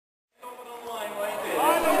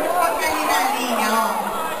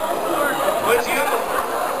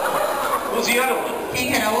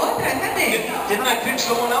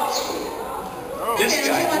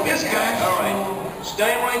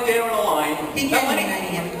que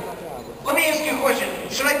eliminaria? Let me ask you a question.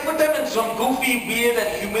 Should I put them in some goofy, weird, and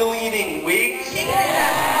humiliating wigs? O que você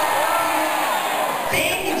acha?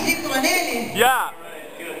 Bem ridícula nele? Yeah.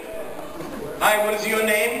 Good. Hi, what is your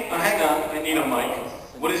name? Hang on, I need a mic.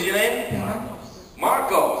 What is your name?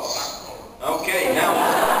 Marcos. Okay, now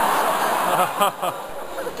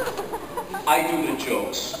I do the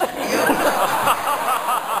jokes.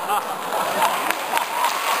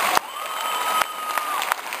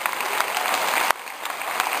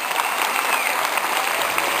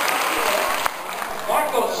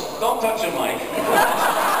 Marcos, don't touch the mic.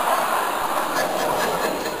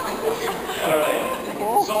 All right.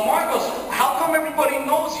 So Marcos, how come everybody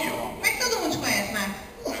knows you? Como é que todo mundo te conhece,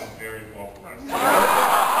 Marcos? Very popular.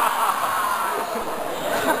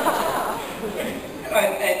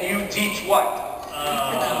 And you teach what?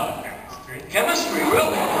 Chemistry. Chemistry,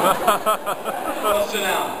 really? Well, sit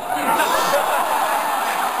down.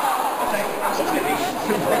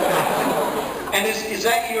 And is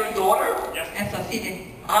that your daughter? Yes. É sua filha?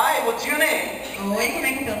 Hi, what's your name? Oi, como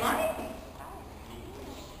é que é teu nome?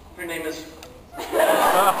 Her name is...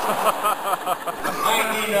 Hi,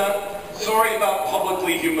 Nina. Sorry about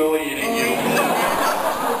publicly humiliating Oi, you. Nina.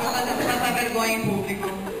 Vou fazer você passar vergonha em público.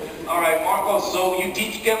 All right, Marcos, so you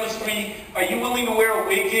teach chemistry. Are you willing to wear a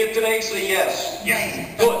wig here today? Say yes.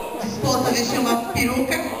 Yes. Good. Disposto a vestir uma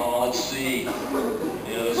peruca? Oh, let's see.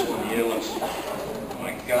 Yeah, this one here looks... Oh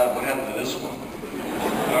my God, what happened to this one?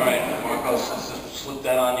 All right, Marcos, just slip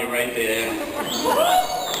that on you right there.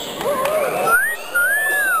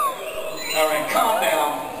 All right, calm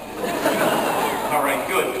down. All right,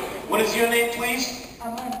 good. What is your name, please?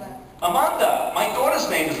 Amanda. Amanda. My daughter's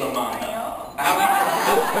name is Amanda. How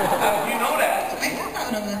did you know that? Como é que você sabe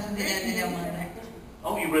o nome da filha dele, Amanda?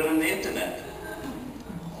 Oh, you read it on the internet.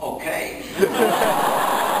 Okay.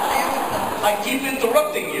 I keep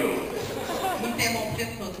interrupting you. Me interrompe o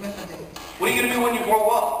tempo todo, o que vai fazer? What are you going to do when you grow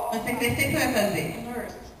up? Quando você crescer, o que vai fazer?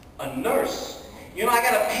 Nurse. A nurse? You know, I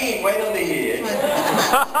got a pain right under here.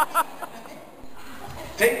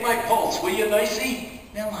 Take my pulse, will you, Nicey?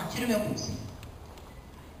 Vamos lá, tira o meu pulso.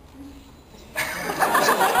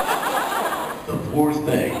 The poor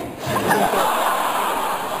thing.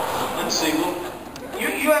 Let's see, look.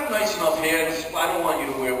 You have nice enough hair. I don't want you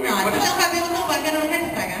to wear wigs. Não, se seu cabelo tão bacana, não vai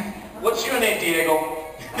estragar. What's your name, Diego?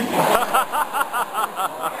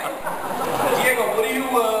 Diego, what do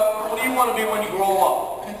you want to be when you grow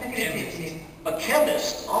up? Quando você crescer, Diego. A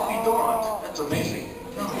chemist? I'll be darned. That's amazing.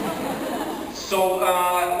 So,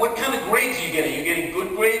 what kind of grades are you getting? Are you getting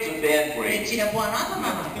good grades or bad Você grades? tira boa nota ou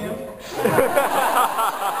má nota?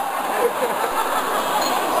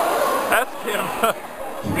 That's him.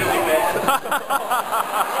 Really bad?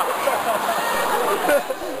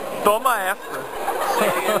 Toma essa. Say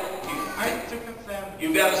it again. I took a 7.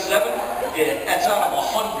 You got a 7? Yeah, that's out of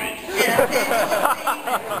 100.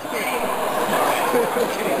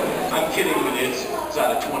 I'm kidding with it. It's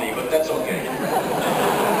out of 20, but that's okay.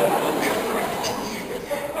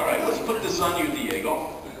 All right, let's put this on you, Diego.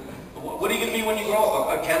 What are you going to be when you grow up?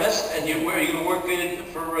 A chemist? And where are you going to work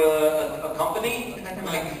for a company?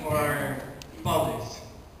 Like for police.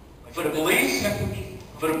 For the police?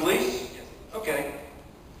 For the police? Okay.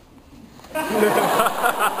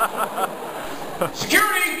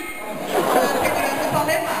 Security!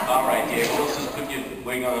 All right, Diego, let's just put your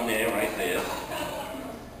wig on there, right there.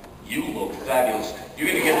 You look fabulous. You're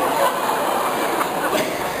going to get...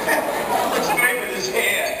 Looks great with his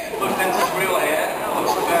hair. Look, that's his real hair.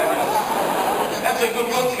 Looks fabulous. That's a good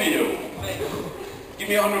look for you. Give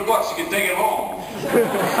me $100, you can take it home.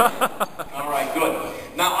 All right, good.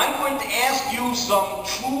 Now, I'm going to ask you some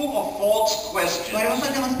true or false questions. Agora vamos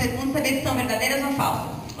fazer umas perguntas, saber se são verdadeiras ou falsas.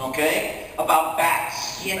 Okay? About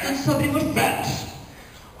bats. E é tudo sobre morcegos. Bats.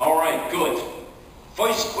 All right, good.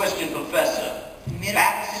 First question, Professor. Primeiro,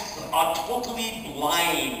 Bats professor. are totally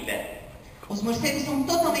blind. Os morcegos são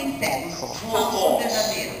totalmente cegos. True or Falso ou false?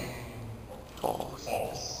 verdadeiro?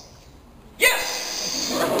 False.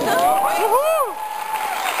 Yes! All right.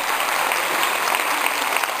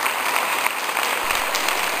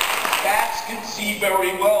 Bats can see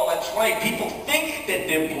very well. That's right. People think that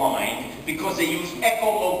they're blind because they use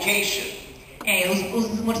echolocation.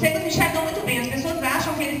 Os morcegos enxergam muito bem. As pessoas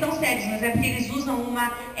acham que eles estão cegos, mas é porque eles usam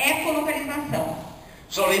uma ecolocalização.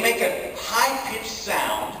 So they make a high-pitched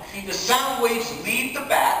sound. The sound waves leave the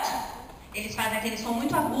bat. Eles fazem aquele som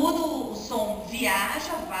muito agudo, o som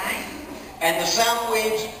viaja, vai. And the sound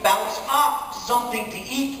waves bounce off something to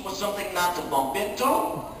eat or something not to bump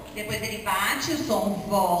into. Depois ele bate, o som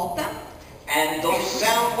volta. And those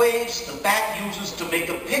sound waves the bat uses to make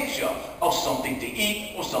a picture of something to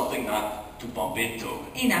eat or something not to bump into.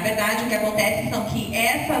 E na verdade o que acontece são que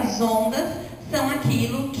essas ondas são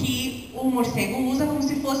aquilo que o morcego usa como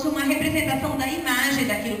se fosse uma representação da imagem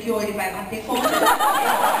daquilo que ou ele vai bater contra.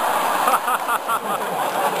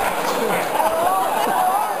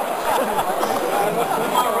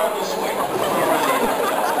 Come on around this way.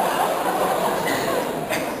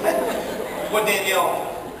 Well, Danielle,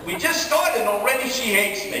 we just started and already she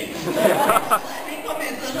hates me. Nem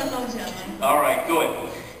começou, já estão odiando. All right, good.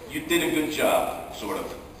 You did a good job, sort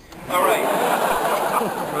of. All right.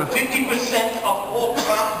 50% of all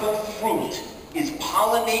tropical fruit is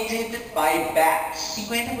pollinated by bats.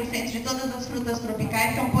 50% de todas as frutas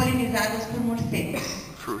tropicais são polinizadas por morcegos.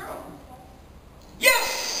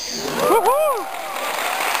 Yes! Uhul!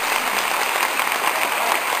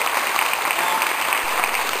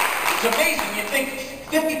 It's amazing. You think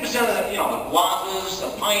 50% of the, the guavas, the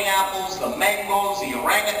pineapples, the mangoes, the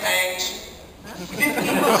orangutans, 50%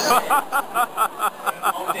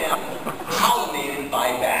 of them pollinated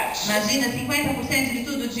by bats. Imagina, 50% de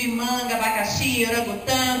tudo de manga, abacaxi,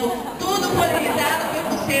 orangotango, tudo polinizado por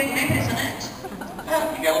morcego, não é impressionante?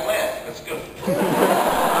 You gotta laugh. That's good.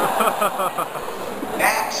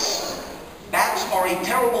 Bats are a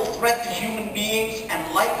terrible threat to human beings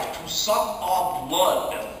and like to suck our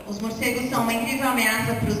blood. Os morcegos são uma incrível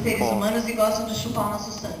ameaça para os seres humanos e gostam de chupar o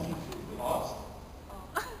nosso sangue.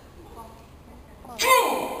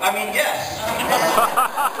 True! I mean, yes.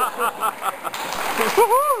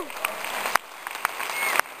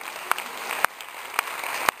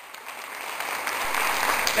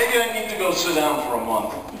 Maybe I need to go sit down for a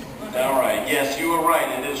month. All right, yes, you were right,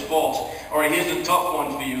 it is false. All right, here's a tough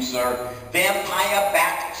one for you, sir. Vampire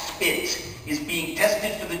bat spit is being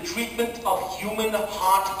tested for the treatment of human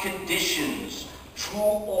heart conditions. True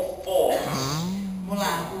or false? Vamos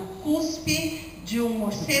lá. O cuspe de um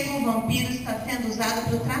morcego vampiro está sendo usado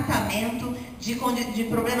para o tratamento de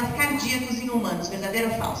problemas cardíacos em humanos. Verdadeiro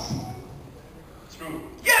ou falso? True.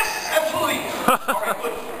 Yes, absolutely. All right,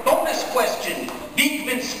 good. Bonus question.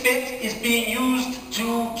 Beakman spit is being used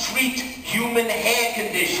to treat human hair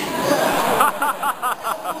conditions.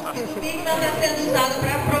 O Beakman está sendo usado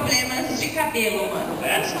para problemas de cabelo humano.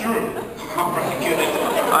 That's true. All right, good.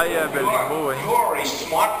 Aí, Eberlin, boa, hein? You're a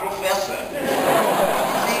smart professor.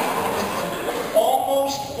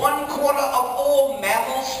 Almost 1/4 of all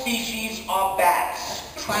mammal species are bats.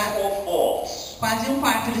 True or false? Quase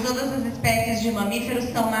 1/4 de todas as espécies de mamíferos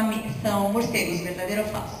são morcegos. Verdadeiro ou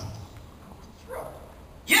falso?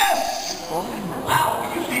 Yes! Wow,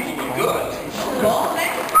 you people are good. Bom, né?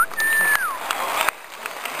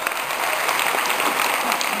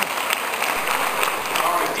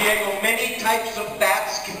 All right, Diego, many types of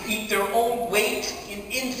bats can eat their own weight in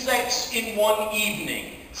insects in one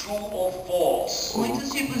evening. True or false?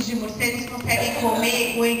 Muitos tipos de morcegos conseguem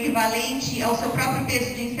comer o equivalente ao seu próprio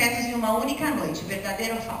peso de insetos em uma única noite.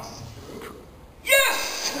 Verdadeiro ou falso?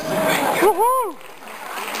 Yes! Thank you. Uhul!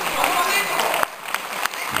 Unbelievable.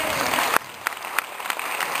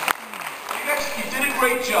 You did a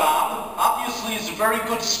great job. Obviously, it's a very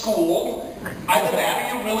good school. Either that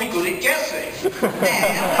or you're really good at guessing. É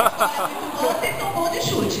uma escola muito boa, vocês são bons de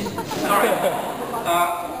chute. All right.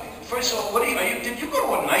 First of all, did you go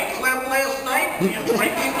to a nightclub last night? Were you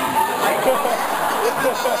drinking?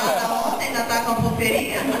 Ontem ainda tá com a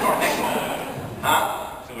pulperia? Huh?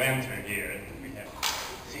 To enter here, we have.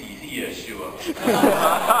 Yeah, sure.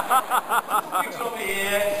 Let's over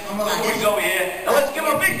here. We go here. Now let's give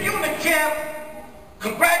a big UNICAMP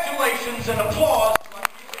congratulations and applause.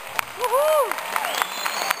 Uhul!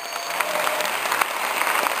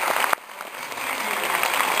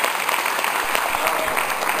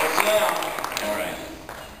 All right.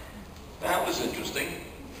 That was interesting.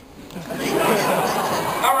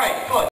 All right, good.